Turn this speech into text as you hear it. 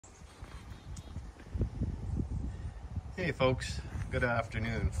Hey folks, good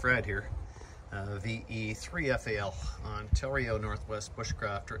afternoon. Fred here, VE3FAL, Ontario Northwest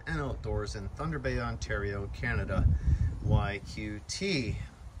Bushcrafter and Outdoors in Thunder Bay, Ontario, Canada, YQT.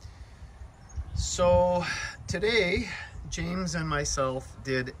 So today, James and myself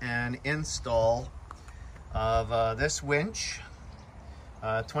did an install of this winch,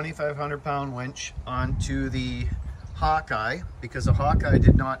 2,500 pound winch, onto the Hawkeye, because the Hawkeye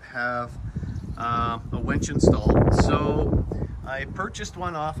did not have a winch installed. So I purchased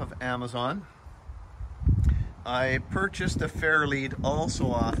one off of Amazon. I purchased a Fairlead also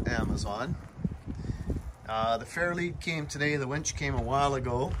off Amazon. The Fairlead came today, the winch came a while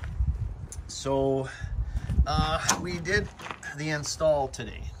ago. So we did the install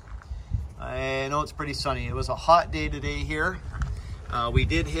today. I know it's pretty sunny. It was a hot day today here. We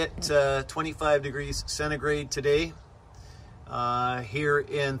did hit 25 degrees centigrade today. Here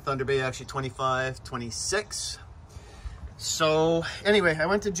in Thunder Bay, actually 25, 26. So anyway, I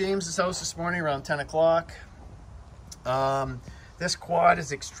went to James's house this morning around 10 o'clock. This quad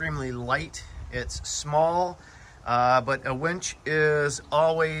is extremely light. It's small, but a winch is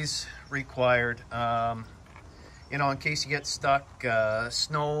always required. You know, in case you get stuck,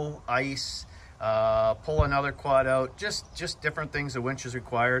 snow, ice, pull another quad out, just different things a winch is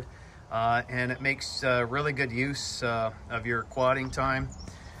required. And it makes really good use of your quadding time.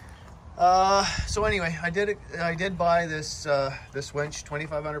 So anyway, I did buy this this winch,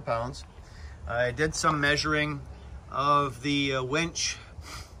 2,500 pounds. I did some measuring of the winch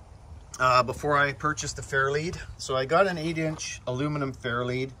before I purchased the Fairlead. So I got an 8-inch aluminum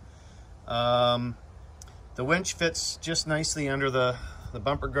Fairlead. The winch fits just nicely under the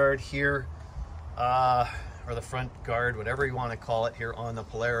bumper guard here, or the front guard, whatever you want to call it, here on the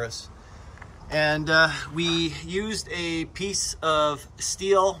Polaris. And we used a piece of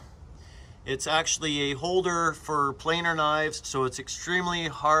steel. It's actually a holder for planer knives, so it's extremely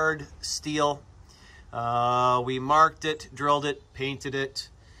hard steel. We marked it, drilled it, painted it,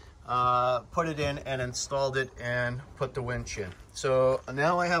 put it in and installed it and put the winch in. So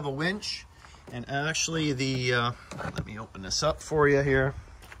now I have a winch, and actually let me open this up for you here.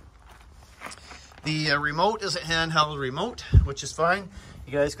 The remote is a handheld remote, which is fine.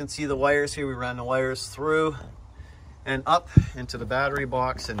 You guys can see the wires here. We ran the wires through and up into the battery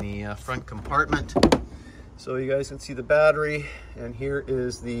box in the front compartment. So you guys can see the battery, and here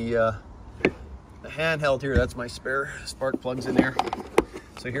is the handheld here. That's my spare spark plugs in there.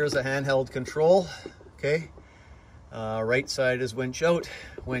 So here's the handheld control. Okay, right side is winch out,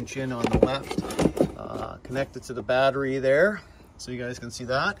 winch in on the left, connected to the battery there. So you guys can see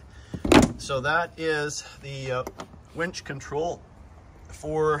that. So that is the winch control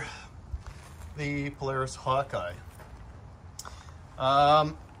for the Polaris Hawkeye.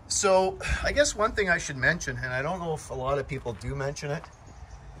 So I guess one thing I should mention, and I don't know if a lot of people do mention it,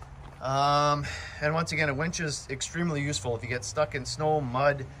 and once again, a winch is extremely useful if you get stuck in snow,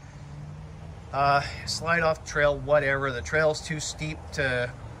 mud, slide off the trail, whatever. The trail's too steep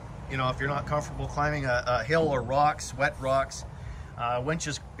to, you know, if you're not comfortable climbing a hill or rocks, wet rocks, winch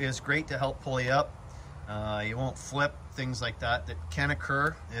is great to help pull you up. You won't flip, things like that can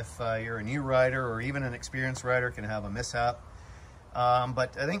occur if you're a new rider, or even an experienced rider can have a mishap.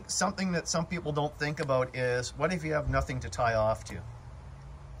 But I think something that some people don't think about is, what if you have nothing to tie off to?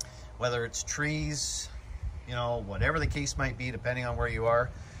 Whether it's trees, you know, whatever the case might be, depending on where you are,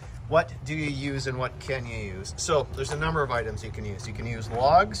 what do you use and what can you use? So there's a number of items you can use. You can use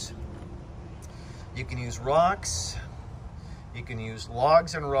logs, you can use rocks, you can use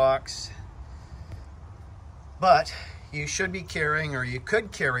logs and rocks, but you should be carrying, or you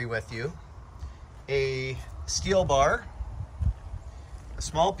could carry with you, a steel bar, a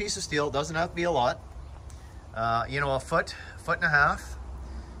small piece of steel. It doesn't have to be a lot, you know, a foot and a half.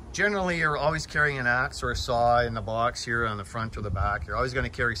 Generally, you're always carrying an axe or a saw in the box here on the front or the back. You're always going to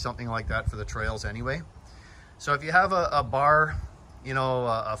carry something like that for the trails anyway. So if you have a bar, you know,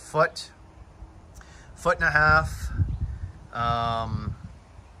 a foot and a half,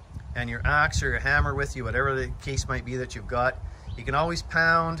 and your axe or your hammer with you, whatever the case might be that you've got, you can always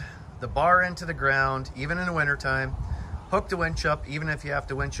pound the bar into the ground, even in the wintertime, hook the winch up, even if you have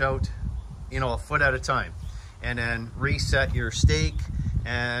to winch out, you know, a foot at a time, and then reset your stake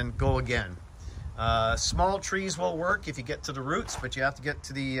and go again. Small trees will work if you get to the roots, but you have to get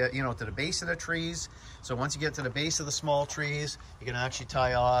to the, you know, to the base of the trees. So once you get to the base of the small trees, you can actually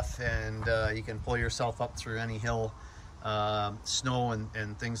tie off, and you can pull yourself up through any hill, snow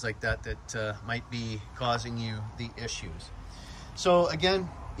and things like that might be causing you the issues. So again,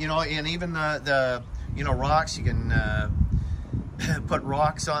 you know, and even the you know, rocks, you can put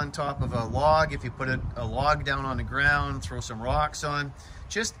rocks on top of a log. If you put a log down on the ground, throw some rocks on,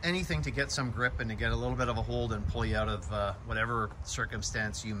 just anything to get some grip and to get a little bit of a hold and pull you out of whatever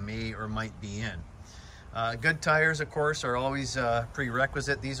circumstance you may or might be in. Good tires, of course, are always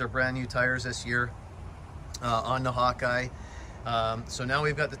prerequisite. These are brand new tires this year on the Hawkeye. So now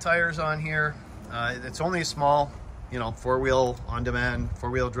we've got the tires on here. It's only a small, you know, 4-wheel on-demand,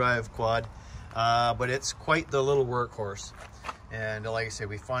 4-wheel drive quad, but it's quite the little workhorse. And like I say,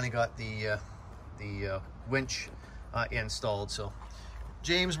 we finally got the winch installed. So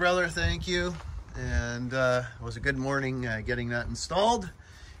James, brother, thank you. And it was a good morning getting that installed,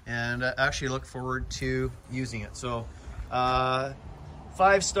 and I actually look forward to using it. So 5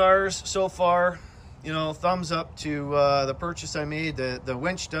 stars so far. You know, thumbs up to the purchase I made. The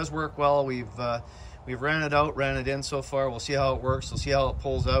winch does work well. We've ran it out, ran it in so far. We'll see how it works. We'll see how it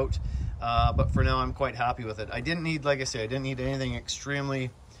pulls out. But for now, I'm quite happy with it. I didn't need, like I say, I didn't need anything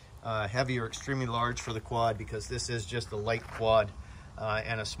extremely heavy or extremely large for the quad, because this is just a light quad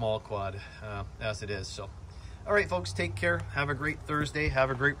and a small quad as it is. So, all right, folks, take care. Have a great Thursday.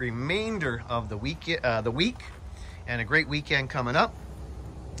 Have a great remainder of the week, and a great weekend coming up.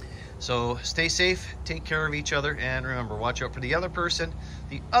 So stay safe, take care of each other, and remember, watch out for the other person.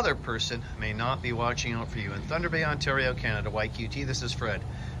 The other person may not be watching out for you. In Thunder Bay, Ontario, Canada, YQT, this is Fred.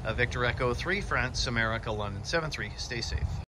 Victor Echo 3, France, America, London 73. Stay safe.